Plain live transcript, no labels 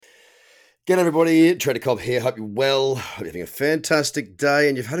Again, everybody, Trader Cobb here. Hope you're well. Hope you're having a fantastic day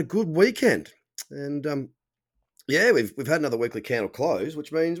and you've had a good weekend. And yeah, we've had another weekly candle close,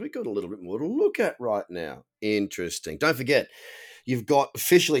 which means we've got a little bit more to look at right now. Interesting. Don't forget, you've got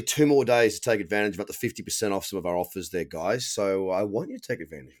officially 2 more days to take advantage of up to 50% off some of our offers there, guys. So I want you to take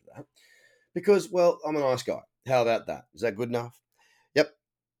advantage of that because, well, I'm a nice guy. How about that? Is that good enough? Yep,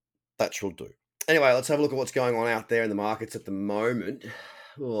 that shall do. Anyway, let's have a look at what's going on out there in the markets at the moment.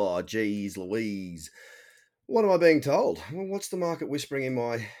 Oh, geez, Louise. What am I being told? Well, what's the market whispering in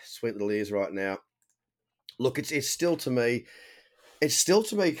my sweet little ears right now? Look, it's still to me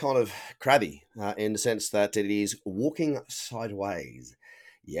kind of crabby in the sense that it is walking sideways.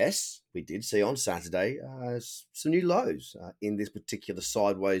 Yes, we did see on Saturday some new lows in this particular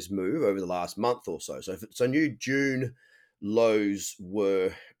sideways move over the last month or so. So new June lows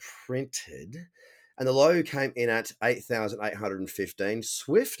were printed, and the low came in at 8,815,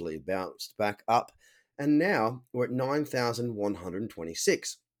 swiftly bounced back up, and now we're at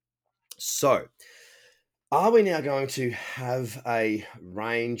 9,126. So, are we now going to have a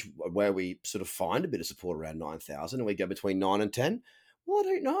range where we sort of find a bit of support around 9,000 and we go between 9 and 10? Well, I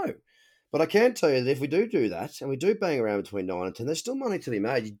don't know. But I can tell you that if we do that and we do bang around between 9 and 10, there's still money to be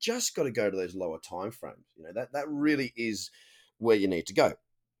made. You just got to go to those lower time frames. That really is where you need to go.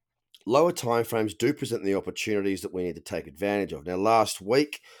 Lower time frames do present the opportunities that we need to take advantage of. Now, last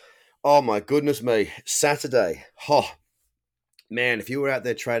week, oh my goodness me, Saturday, man, if you were out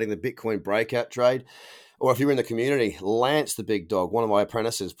there trading the Bitcoin breakout trade, or if you're in the community, Lance, the big dog, one of my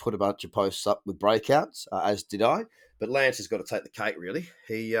apprentices, put a bunch of posts up with breakouts, as did I. But Lance has got to take the cake, really.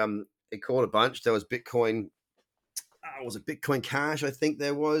 He caught a bunch. There was Bitcoin, was it Bitcoin Cash? I think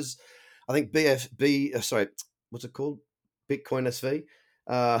there was. I think what's it called? Bitcoin SV.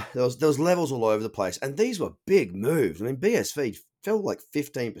 There was levels all over the place, and these were big moves. I mean, BSV fell like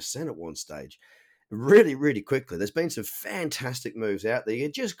 15% at one stage, really, really quickly. There's been some fantastic moves out there. You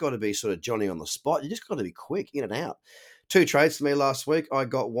just got to be sort of Johnny on the spot. You just got to be quick in and out. 2 trades for me last week. I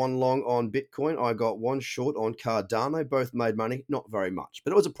got one long on Bitcoin. I got one short on Cardano. Both made money, not very much,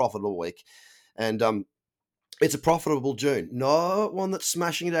 but it was a profitable week. And it's a profitable June. Not one that's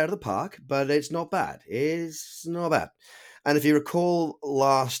smashing it out of the park, but it's not bad. It's not bad. And if you recall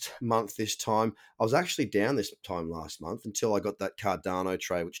last month this time, I was actually down this time last month until I got that Cardano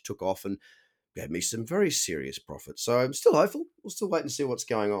trade, which took off and gave me some very serious profits. So I'm still hopeful. We'll still wait and see what's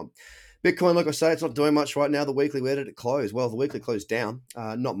going on. Bitcoin, like I say, it's not doing much right now. The weekly, where did it close? Well, the weekly closed down.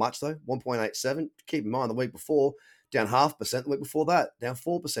 Not much, though, 1.87. Keep in mind, the week before, down 0.5%. The week before that, down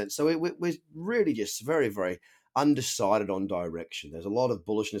 4%. So we're really just very, very undecided on direction. There's a lot of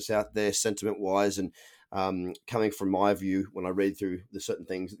bullishness out there, sentiment-wise, and coming from my view, when I read through the certain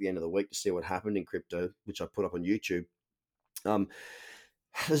things at the end of the week to see what happened in crypto, which I put up on YouTube,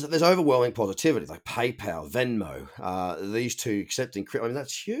 there's overwhelming positivity, like PayPal, Venmo, these two accepting crypto. I mean,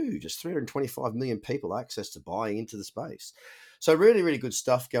 that's huge. There's 325 million people access to buying into the space. So really, really good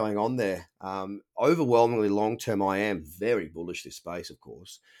stuff going on there. Overwhelmingly long-term, I am very bullish this space, of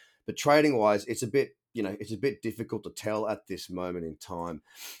course. But trading-wise, it's a bit difficult to tell at this moment in time.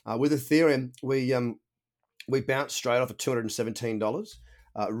 With Ethereum, we bounced straight off at $217.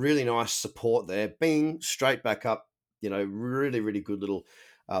 Really nice support there. Bing, straight back up. Really, really good little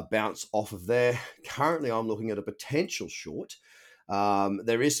bounce off of there. Currently, I'm looking at a potential short.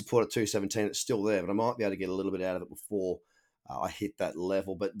 There is support at 217. It's still there, but I might be able to get a little bit out of it before I hit that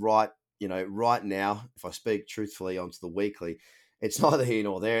level. But right now, if I speak truthfully onto the weekly, it's neither here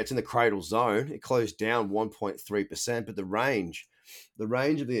nor there. It's in the cradle zone. It closed down 1.3%, but the range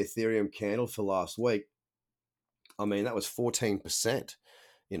of the Ethereum candle for last week, I mean, that was 14%.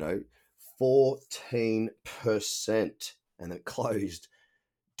 14%, and it closed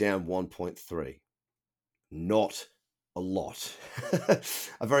down 1.3. Not a lot.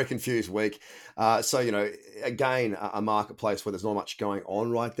 A very confused week. Again, a marketplace where there's not much going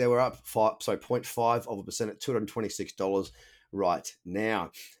on right there. We're up 0.5% at $226 right now.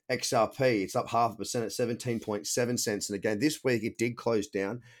 XRP, it's up 0.5% at 17.7 cents. And again, this week it did close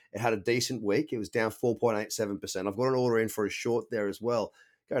down. It had a decent week. It was down 4.87%. I've got an order in for a short there as well.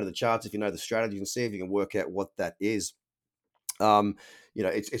 Go to the charts if you know the strategy and see if you can work out what that is.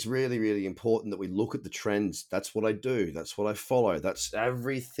 It's really, really important that we look at the trends. That's what I do. That's what I follow. That's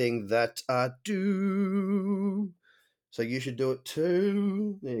everything that I do. So you should do it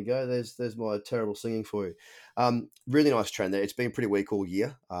too. There you go. There's my terrible singing for you. Really nice trend there. It's been pretty weak all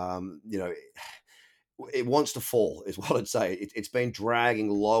year. It wants to fall is what I'd say. It's been dragging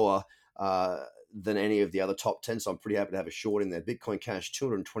lower than any of the other top 10. So I'm pretty happy to have a short in there. Bitcoin Cash,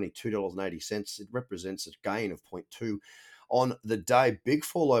 $222.80. It represents a gain of 0.2 on the day. Big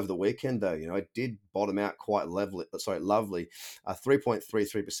fall over the weekend, though. It did bottom out quite lovely.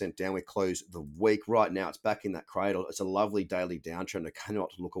 3.33% down. We closed the week. Right now, it's back in that cradle. It's a lovely daily downtrend. I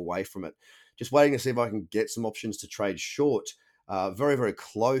cannot look away from it. Just waiting to see if I can get some options to trade short. Very, very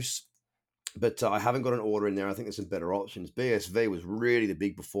close. But I haven't got an order in there. I think there's some better options. BSV was really the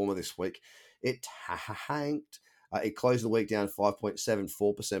big performer this week. It tanked. It closed the week down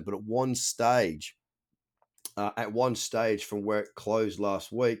 5.74%. But at one stage from where it closed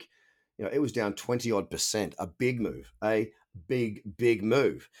last week, it was down 20 odd percent. A big move. A big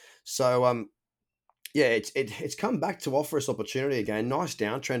move. So yeah, it's come back to offer us opportunity again. Nice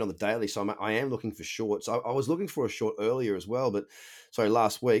downtrend on the daily. So I am looking for shorts. I was looking for a short earlier as well, but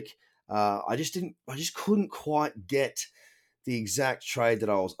last week. I just couldn't quite get the exact trade that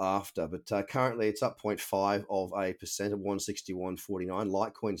I was after. But currently it's up 0.5% at 161.49.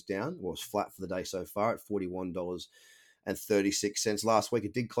 Litecoin's down. Well, it's flat for the day so far at $41.36. Last week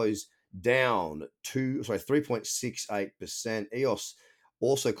it did close down 3.68%. EOS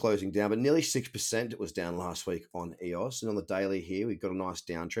also closing down, but nearly 6% it was down last week on EOS. And on the daily here, we've got a nice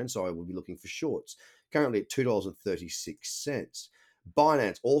downtrend, so I will be looking for shorts. Currently at $2.36.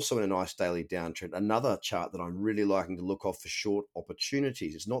 Binance also in a nice daily downtrend. Another chart that I'm really liking to look off for short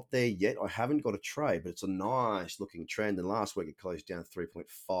opportunities. It's not there yet. I haven't got a trade, but it's a nice looking trend. And last week it closed down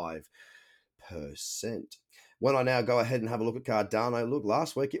 3.5%. When I now go ahead and have a look at Cardano, look,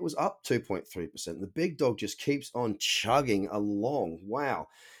 last week it was up 2.3%. The big dog just keeps on chugging along. Wow.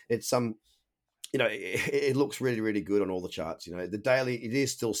 It's it looks really, really good on all the charts. The daily, it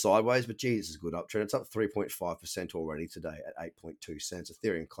is still sideways, but geez, it's a good uptrend. It's up 3.5% already today at 8.2 cents.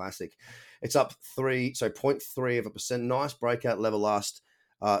 Ethereum Classic, it's up 0.3%. Nice breakout level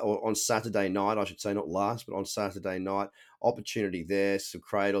or on Saturday night, I should say, not last, but on Saturday night. Opportunity there, some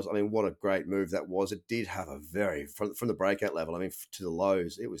cradles. I mean, what a great move that was. It did have from the breakout level, to the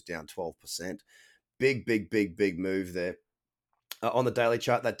lows, it was down 12%. Big move there. On the daily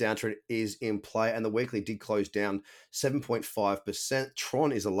chart, that downtrend is in play, and the weekly did close down 7.5%.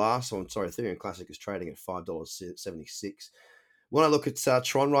 Tron is the last one. Ethereum Classic is trading at $5.76. When I look at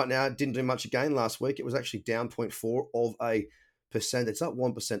Tron right now, it didn't do much again last week. It was actually down 0.4%. It's up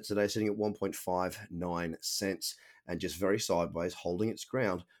 1% today, sitting at 1.59 cents, and just very sideways, holding its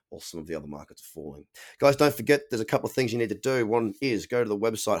ground while some of the other markets are falling. Guys, don't forget, there's a couple of things you need to do. One is go to the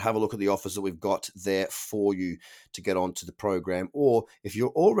website, have a look at the offers that we've got there for you to get onto the program. Or if you're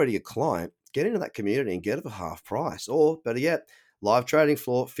already a client, get into that community and get it for half price. Or better yet, live trading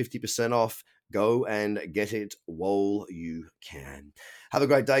floor, 50% off. Go and get it while you can. Have a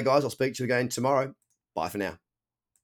great day, guys. I'll speak to you again tomorrow. Bye for now.